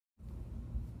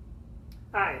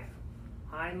Hi,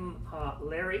 I'm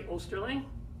Larry Osterling.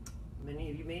 Many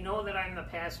of you may know that I'm the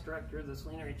past director of the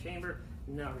Saline Chamber,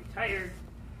 now retired.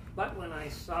 But when I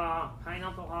saw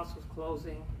Pineapple House was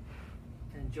closing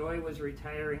and Joy was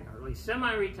retiring, or at least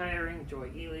semi-retiring, Joy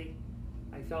Ely,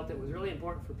 I felt it was really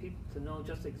important for people to know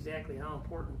just exactly how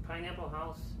important Pineapple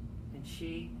House and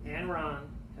she and Ron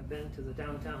have been to the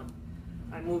downtown.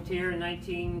 I moved here in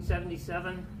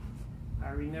 1977. I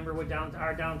remember what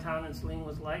our downtown in Saline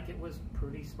was like. It was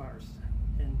pretty sparse,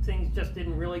 and things just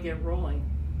didn't really get rolling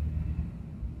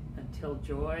until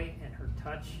Joy and her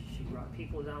touch. She brought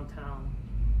people downtown.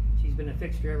 She's been a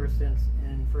fixture ever since,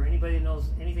 and for anybody who knows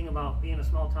anything about being a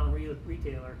small town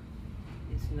retailer,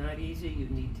 it's not easy. You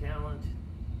need talent.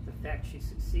 The fact she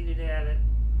succeeded at it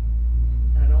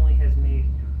not only has made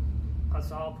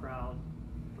us all proud,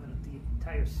 but the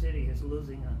entire city is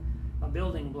losing a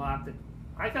building block that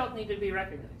I felt needed to be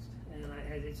recognized, and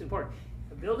it's important.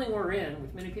 The building we're in,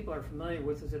 which many people are familiar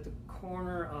with, is at the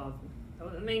corner of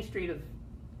the main street of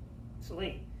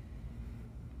Saline,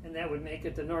 and that would make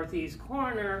it the northeast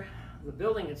corner. The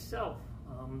building itself,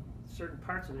 certain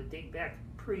parts of it date back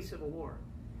pre-Civil War,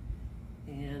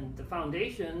 and the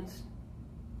foundations,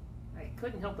 I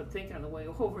couldn't help but think on the way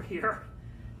over here,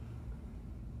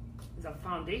 the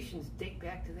foundations date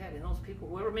back to that, and those people,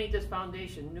 whoever made this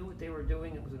foundation, knew what they were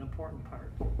doing. It was an important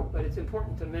part. But it's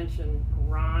important to mention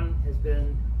Ron has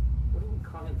been, what do we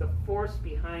call him, the force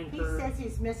behind her. He says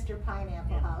he's Mr.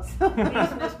 Pineapple House. He's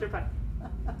Mr. Pineapple.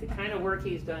 The kind of work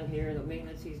he's done here and the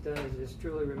maintenance he's done is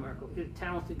truly remarkable. He's a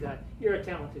talented guy. You're a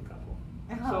talented couple.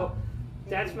 Oh, so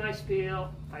that's my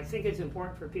spiel. I think it's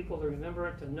important for people to remember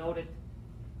it, to note it,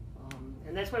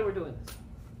 and that's why we're doing this.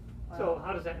 Wow. So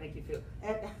how does that make you feel?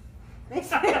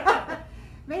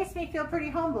 Makes me feel pretty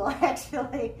humble,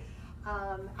 actually.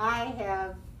 I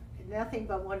have nothing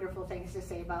but wonderful things to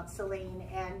say about Saline,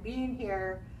 and being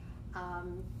here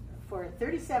for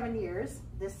 37 years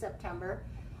this September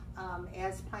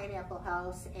as Pineapple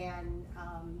House, and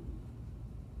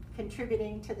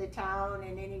contributing to the town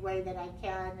in any way that I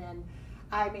can. And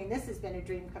I mean, this has been a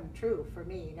dream come true for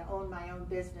me, to own my own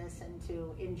business and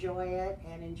to enjoy it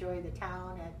and enjoy the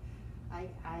town. And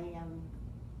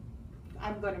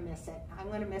I'm going to miss it. I'm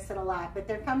going to miss it a lot. But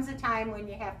there comes a time when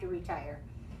you have to retire,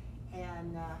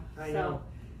 and so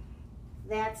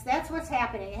that's what's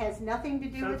happening. It has nothing to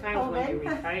do with COVID. Sometimes when you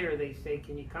retire, they say,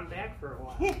 "Can you come back for a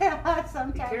while?" Yeah,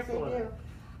 sometimes they do.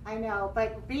 I know,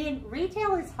 but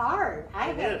retail is hard. I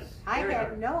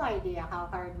had no idea how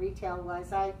hard retail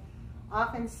was. I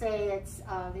often say it's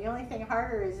the only thing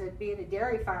harder is it being a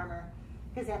dairy farmer,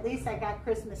 because at least I got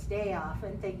Christmas Day off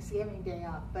and Thanksgiving Day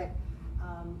off. But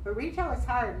retail is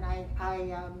hard, and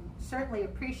I certainly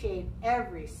appreciate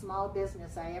every small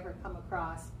business I ever come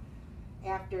across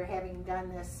after having done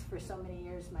this for so many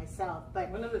years myself. But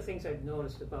one of the things I've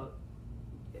noticed about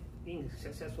being a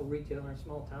successful retailer in a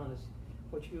small town is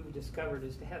what you've discovered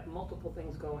is to have multiple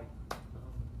things going,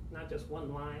 not just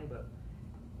one line. But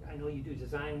I know you do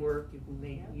design work.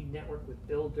 You network with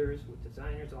builders, with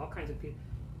designers, all kinds of people.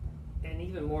 And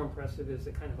even more impressive is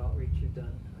the kind of outreach you've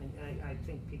done. I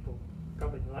think people,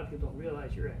 probably a lot of people don't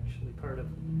realize you're actually part of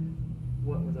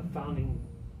what was the founding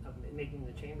of making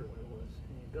the chamber what it was,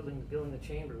 and building the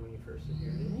chamber when you first did here.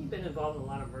 And you've been involved in a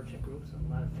lot of merchant groups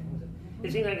and a lot of things. And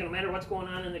it seemed like no matter what's going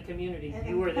on in the community,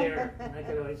 you were there. And I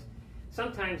could always,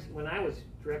 sometimes when I was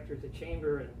director of the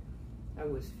chamber and I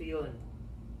was feeling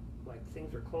like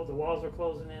things were closed, the walls were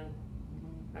closing in,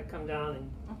 I'd come down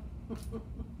and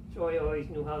Joy always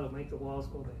knew how to make the walls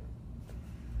go back.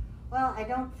 Well, I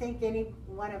don't think any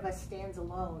one of us stands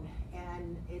alone,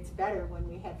 and it's better when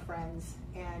we have friends.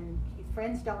 And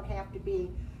friends don't have to be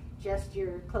just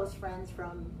your close friends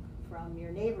from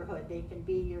your neighborhood. They can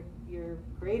be your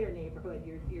greater neighborhood,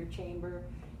 your chamber,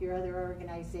 your other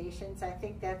organizations. I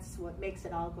think that's what makes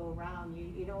it all go around.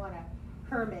 You don't want to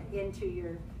hermit into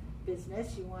your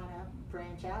business. You want to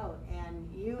branch out, and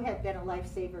you have been a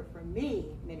lifesaver for me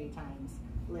many times,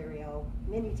 Larry-O,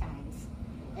 many times.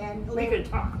 And we can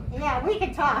talk. Yeah, we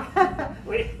can talk.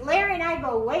 Larry and I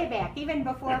go way back, even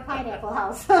before Pineapple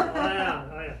House. Oh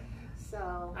yeah.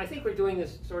 So I think we're doing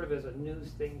this sort of as a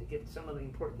news thing to get some of the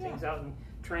important things out. And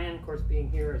Tran, of course, being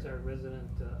here as our resident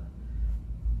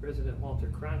Walter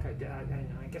Cronk, I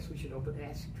guess we should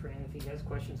ask Tran if he has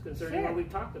questions concerning what we've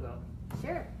talked about.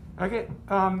 Sure. Okay.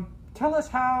 Tell us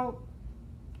how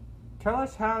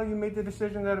you made the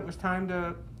decision that it was time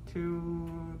to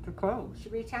close. To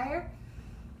retire?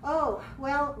 Oh,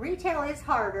 well, retail is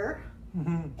harder.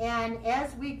 And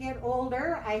as we get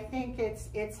older, I think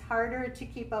it's harder to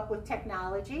keep up with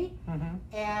technology.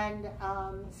 And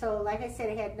so, like I said,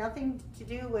 it had nothing to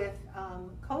do with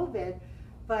COVID,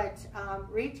 but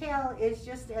retail is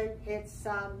just,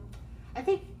 I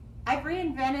think I've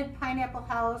reinvented Pineapple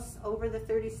House over the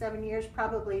 37 years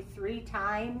probably 3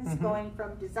 times, going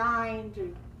from design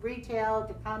to retail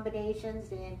to combinations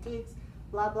to antiques,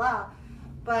 blah, blah.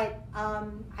 But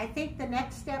I think the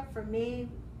next step for me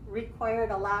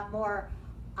required a lot more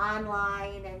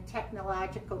online and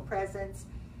technological presence.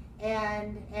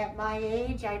 And at my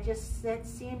age, it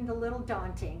seemed a little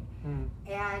daunting.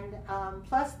 And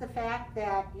plus the fact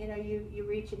that, you know, you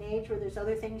reach an age where there's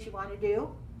other things you want to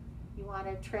do. You want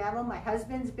to travel. My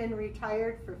husband's been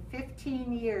retired for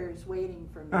 15 years waiting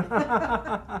for me.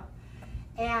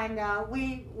 And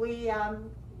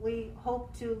we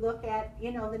hope to look at,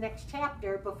 you know, the next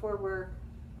chapter before we're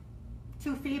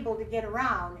too feeble to get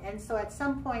around. And so at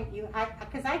some point,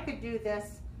 because I could do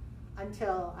this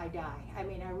until I die. I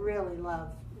mean, I really love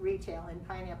retail in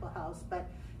Pineapple House, but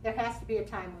there has to be a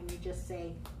time when you just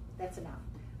say, that's enough.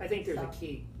 I think there's a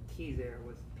key there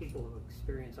with people who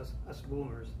experience us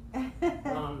boomers.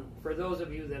 For those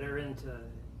of you that are into,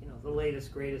 you know, the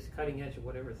latest, greatest, cutting edge of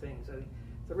whatever things, I mean,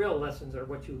 the real lessons are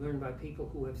what you learn by people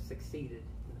who have succeeded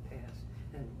in the past.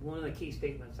 And one of the key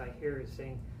statements I hear is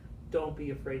saying, don't be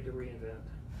afraid to reinvent.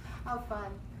 How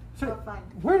fun. So How fun.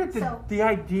 Where did the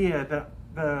idea,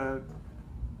 the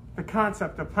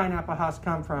concept of Pineapple House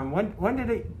come from?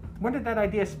 When did that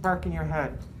idea spark in your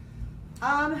head?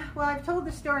 Well, I've told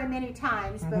the story many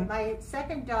times, but my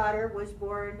second daughter was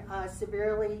born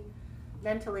severely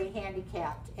mentally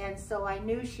handicapped, and so I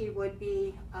knew she would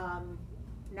be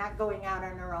not going out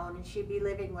on her own, and she'd be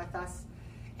living with us.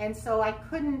 And so I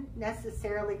couldn't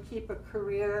necessarily keep a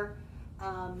career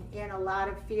in a lot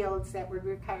of fields that would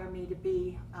require me to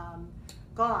be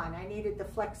gone. I needed the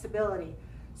flexibility.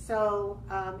 So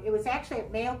it was actually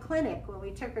at Mayo Clinic. When we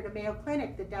took her to Mayo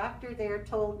Clinic, the doctor there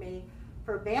told me,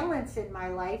 for balance in my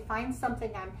life, find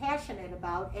something I'm passionate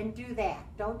about and do that.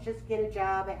 Don't just get a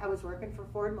job. I was working for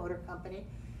Ford Motor Company.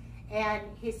 And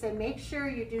he said, make sure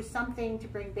you do something to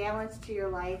bring balance to your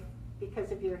life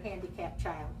because of your handicapped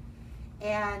child.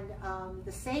 And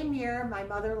the same year, my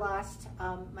mother lost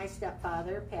my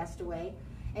stepfather, passed away.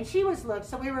 And she was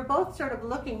so we were both sort of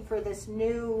looking for this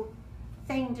new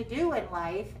thing to do in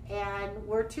life, and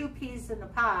we're 2 peas in a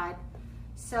pod.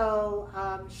 So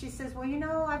she says, well, you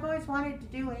know, I've always wanted to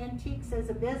do antiques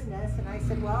as a business. And I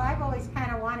said, well, I've always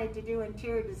kind of wanted to do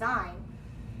interior design.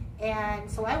 And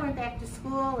so I went back to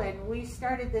school and we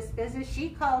started this business. She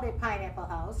called it Pineapple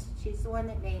House. She's the one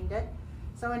that named it.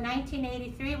 So in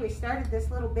 1983, we started this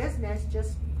little business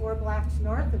just 4 blocks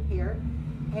north of here.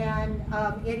 And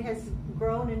it has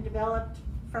grown and developed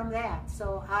from that.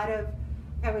 So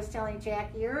I was telling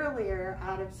Jackie earlier,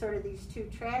 out of sort of these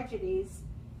 2 tragedies,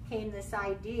 came this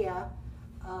idea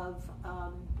of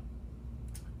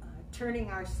turning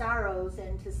our sorrows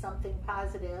into something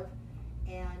positive.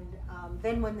 And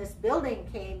then when this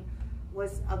building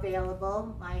was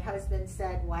available, my husband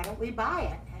said, why don't we buy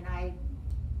it? And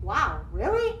wow,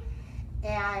 really?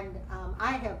 And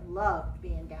I have loved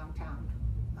being downtown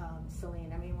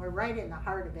Saline. I mean, we're right in the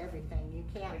heart of everything. You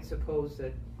can't. I suppose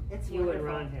that you wonderful. and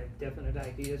Ron have definite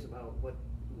ideas about what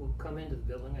will come into the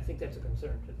building. I think that's a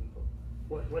concern to people.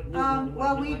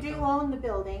 Well, we do own the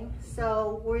building,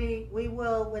 so we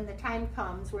will, when the time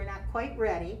comes. We're not quite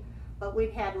ready, but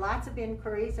we've had lots of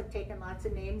inquiries. I've taken lots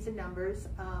of names and numbers.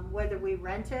 Whether we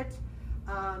rent it,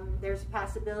 there's a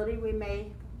possibility we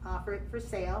may offer it for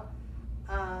sale.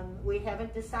 We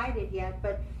haven't decided yet,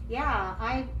 but yeah,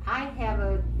 I have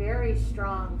a very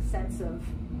strong sense of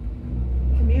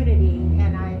community,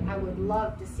 and I would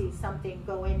love to see something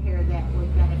go in here that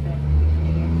would benefit the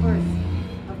community.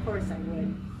 Of course I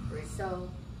would. Great. So,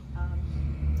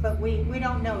 but we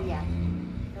don't know yet.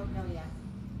 Don't know yet.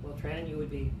 Well, Tran, you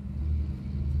would be.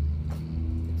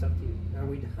 It's up to you. Are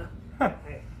we done?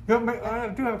 I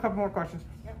do have a couple more questions.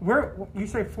 Yep. Where you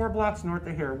say 4 blocks north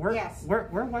of here? Yes. Where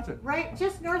was it? Right,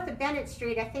 just north of Bennett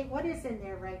Street. I think what is in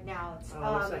there right now?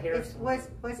 It's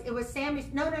it was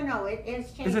Sammy's. No. It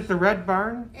is changed. Is it the Red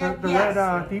Barn? The yes.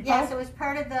 Red Depot? Yes, it was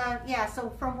part of the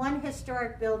So from one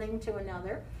historic building to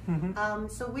another.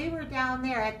 So we were down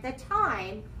there at the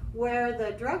time where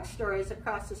the drugstore is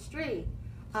across the street.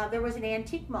 There was an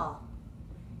antique mall,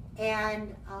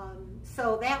 and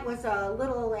so that was a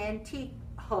little antique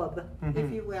hub,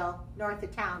 if you will, north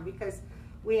of town, because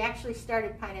we actually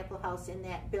started Pineapple House in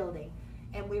that building,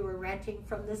 and we were renting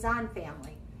from the Zahn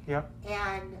family. Yep.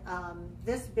 And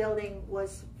this building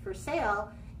was for sale,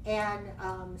 and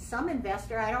some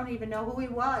investor, I don't even know who he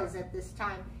was at this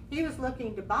time, he was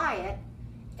looking to buy it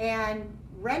and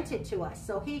rent it to us.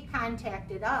 So he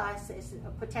contacted us as a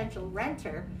potential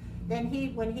renter. Then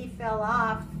when he fell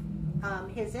off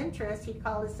his interest, he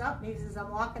called us up and he says, I'm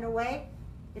walking away.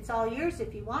 It's all yours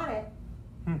if you want it.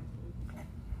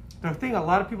 The thing a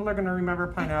lot of people are going to remember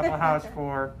Pineapple House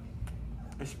for,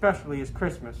 especially, is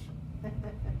Christmas.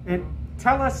 And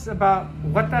tell us about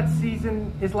what that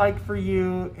season is like for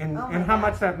you, and how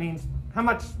much that means, how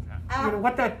much,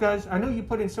 what that does. I know you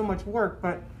put in so much work,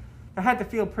 but it had to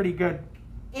feel pretty good.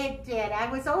 It did.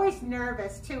 I was always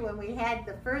nervous too when we had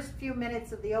the first few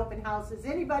minutes of the open house. Is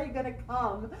anybody going to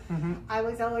come? I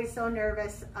was always so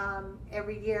nervous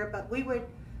every year, but we would,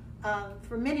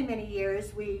 for many, many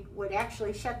years, we would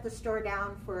actually shut the store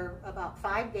down for about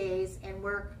 5 days and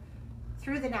work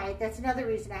through the night. That's another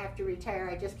reason I have to retire.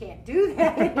 I just can't do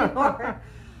that anymore.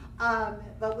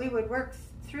 But we would work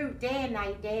through day and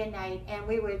night, and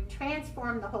we would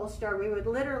transform the whole store. We would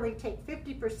literally take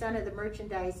 50% of the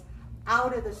merchandise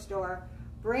out of the store,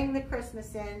 bring the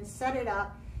Christmas in, set it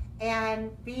up,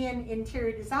 and being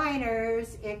interior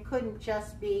designers, it couldn't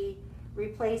just be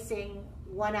replacing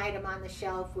one item on the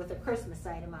shelf with a Christmas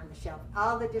item on the shelf.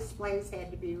 All the displays had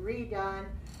to be redone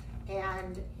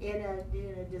and in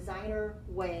a designer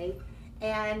way.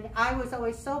 And I was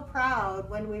always so proud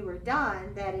when we were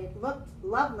done that it looked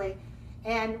lovely.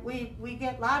 And we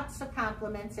get lots of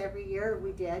compliments every year,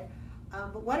 we did.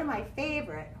 But one of my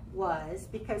favorite was,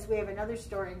 because we have another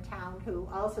store in town who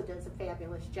also does a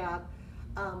fabulous job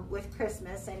with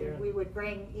Christmas, and we would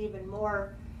bring even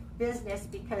more business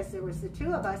because there was the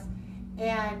two of us.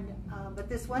 And but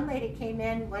this one lady came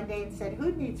in one day and said,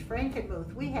 "Who needs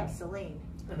Frankenmuth? We have Saline."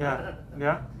 Yeah,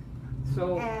 yeah.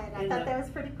 So, and I thought that was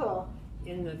pretty cool.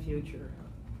 In the future,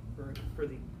 for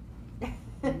the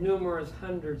numerous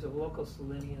hundreds of local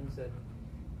Salinians that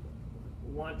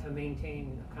want to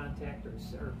maintain contact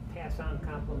or pass on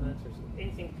compliments or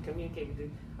anything to communicate with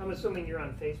you, I'm assuming you're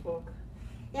on Facebook?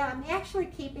 Yeah, I'm actually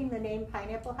keeping the name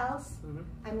Pineapple House.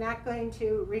 I'm not going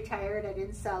to retire it. I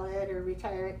didn't sell it or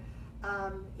retire it.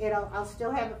 I'll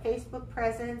still have a Facebook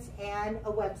presence and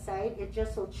a website. It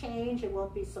just will change. It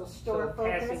won't be so store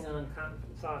focused. So passing on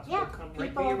thoughts will come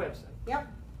right to your website.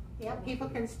 Yep. People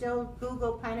can still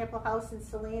Google Pineapple House in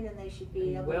Saline, and they should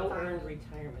be able to find it. Well-earned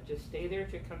retirement. Just stay there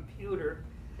at your computer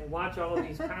and watch all of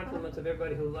these compliments of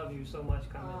everybody who love you so much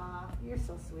come in. You're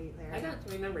so sweet, Larry. I got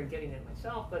to remember getting it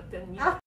myself, but then you